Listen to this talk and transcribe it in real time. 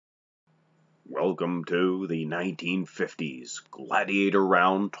Welcome to the 1950s Gladiator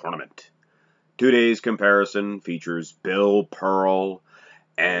Round Tournament. Today's comparison features Bill Pearl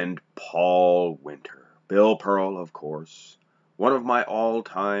and Paul Wynter. Bill Pearl, of course, one of my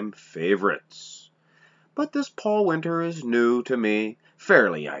all-time favorites. But this Paul Wynter is new to me.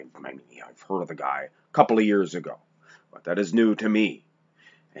 Fairly, I've heard of the guy a couple of years ago, but that is new to me.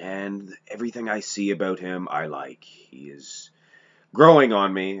 And everything I see about him, I like. He is growing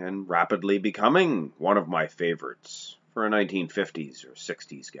on me and rapidly becoming one of my favorites for a 1950s or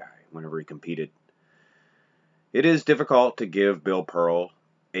 60s guy whenever he competed. It is difficult to give Bill Pearl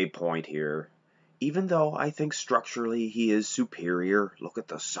a point here, even though I think structurally he is superior. Look at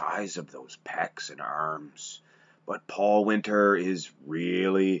the size of those pecs and arms. But Paul Wynter is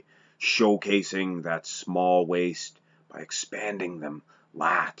really showcasing that small waist by expanding them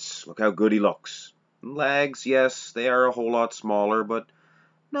lats. Look how good he looks. Legs, yes, they are a whole lot smaller, but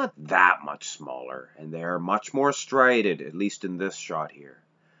not that much smaller, and they are much more striated, at least in this shot here.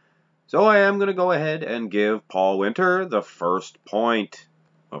 So I am going to go ahead and give Paul Wynter the first point.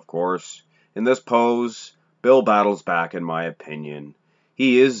 Of course, in this pose, Bill battles back in my opinion.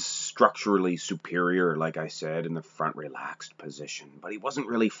 He is structurally superior, like I said, in the front relaxed position, but he wasn't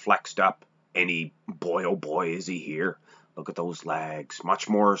really flexed up. Any boy, oh boy, is he here. Look at those legs, much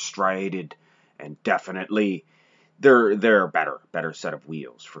more striated. And definitely, they're a better set of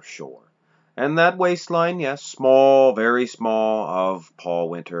wheels for sure. And that waistline, yes, small, very small of Paul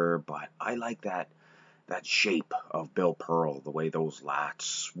Wynter, but I like that shape of Bill Pearl, the way those lats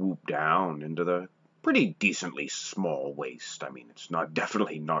swoop down into the pretty decently small waist. I mean, it's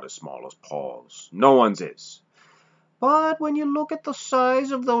definitely not as small as Paul's. No one's is. But when you look at the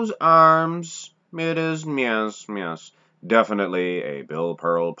size of those arms, it is, yes, definitely a Bill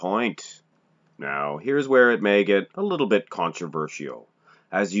Pearl point. Now, here's where it may get a little bit controversial.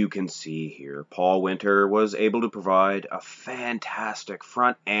 As you can see here, Paul Wynter was able to provide a fantastic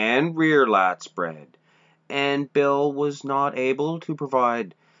front and rear lat spread, and Bill was not able to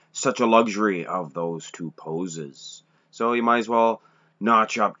provide such a luxury of those two poses. So you might as well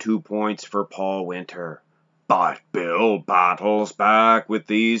notch up 2 points for Paul Wynter. But Bill battles back with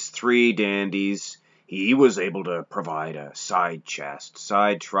these three dandies. He was able to provide a side chest,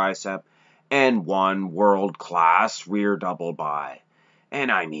 side tricep, and one world-class rear double by. And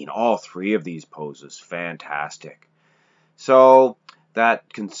I mean, all three of these poses, fantastic. So, that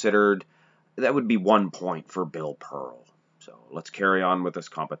would be 1 point for Bill Pearl. So, let's carry on with this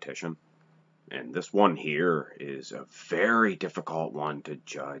competition. And this one here is a very difficult one to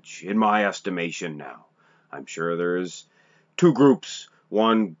judge, in my estimation now. I'm sure there's two groups,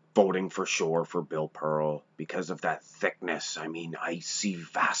 one voting for sure for Bill Pearl because of that thickness. I mean, I see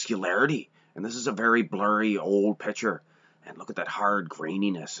vascularity. And this is a very blurry old picture. And look at that hard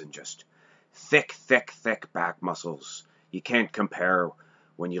graininess and just thick back muscles. You can't compare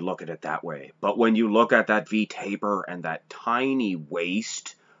when you look at it that way. But when you look at that V-taper and that tiny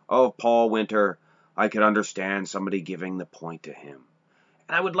waist of Paul Wynter, I could understand somebody giving the point to him.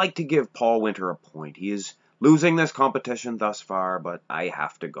 And I would like to give Paul Wynter a point. He is losing this competition thus far, but I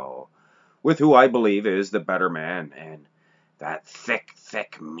have to go with who I believe is the better man. And that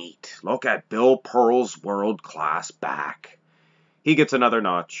thick meat. Look at Bill Pearl's world-class back. He gets another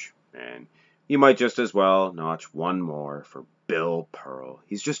notch, and you might just as well notch one more for Bill Pearl.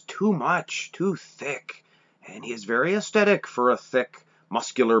 He's just too much, too thick, and he is very aesthetic for a thick,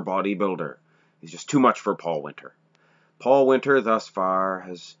 muscular bodybuilder. He's just too much for Paul Wynter. Paul Wynter thus far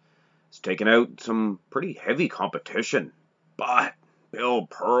has taken out some pretty heavy competition, but Bill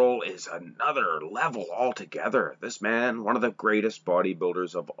Pearl is another level altogether. This man, one of the greatest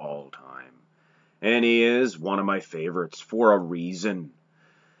bodybuilders of all time. And he is one of my favorites for a reason.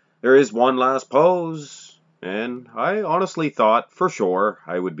 There is one last pose, and I honestly thought for sure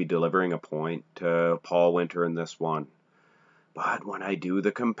I would be delivering a point to Paul Wynter in this one. But when I do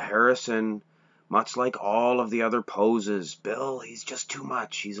the comparison, much like all of the other poses, Bill, he's just too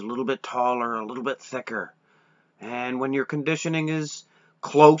much. He's a little bit taller, a little bit thicker. And when your conditioning is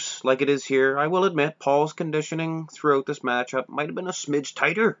close, like it is here, I will admit Paul's conditioning throughout this matchup might have been a smidge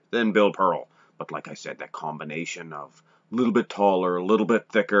tighter than Bill Pearl. But like I said, that combination of a little bit taller, a little bit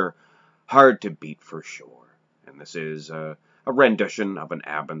thicker, hard to beat for sure. And this is a rendition of an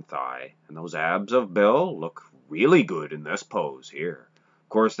ab and thigh. And those abs of Bill look really good in this pose here. Of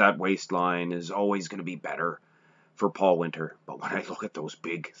course, that waistline is always going to be better for Paul Wynter. But when I look at those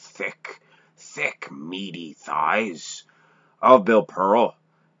big, thick, meaty thighs of Bill Pearl,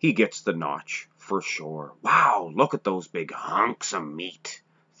 he gets the notch for sure. Wow, look at those big hunks of meat.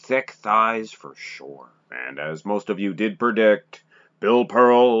 Thick thighs for sure. And as most of you did predict, Bill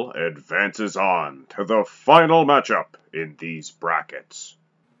Pearl advances on to the final matchup in these brackets.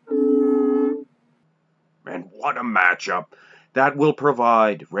 And what a matchup that will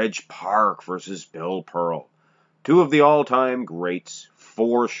provide. Reg Park versus Bill Pearl. Two of the all-time greats,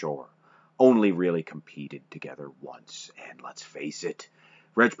 for sure. Only really competed together once. And let's face it,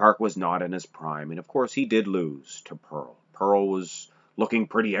 Reg Park was not in his prime. And of course he did lose to Pearl. Pearl was looking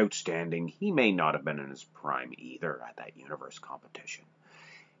pretty outstanding. He may not have been in his prime either at that Universe competition.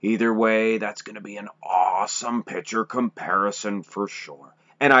 Either way, that's going to be an awesome picture comparison for sure.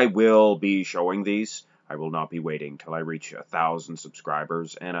 And I will be showing these. I will not be waiting till I reach 1,000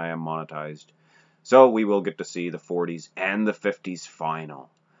 subscribers and I am monetized. So we will get to see the 40s and the 50s final.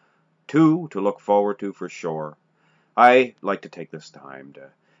 Two to look forward to for sure. I like to take this time to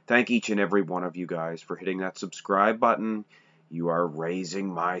thank each and every one of you guys for hitting that subscribe button. You are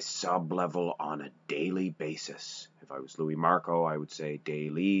raising my sub level on a daily basis. If I was Louis Marco, I would say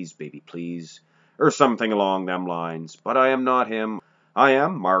dailies, baby please, or something along them lines. But I am not him. I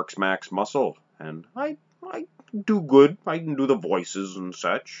am Mark's Max Muscle, and I do good. I can do the voices and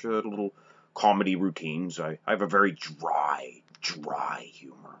such, little comedy routines. I have a very dry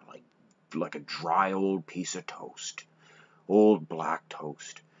humor, like a dry old piece of toast. Old black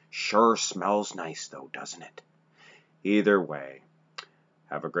toast. Sure smells nice though, doesn't it? Either way,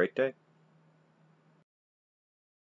 have a great day.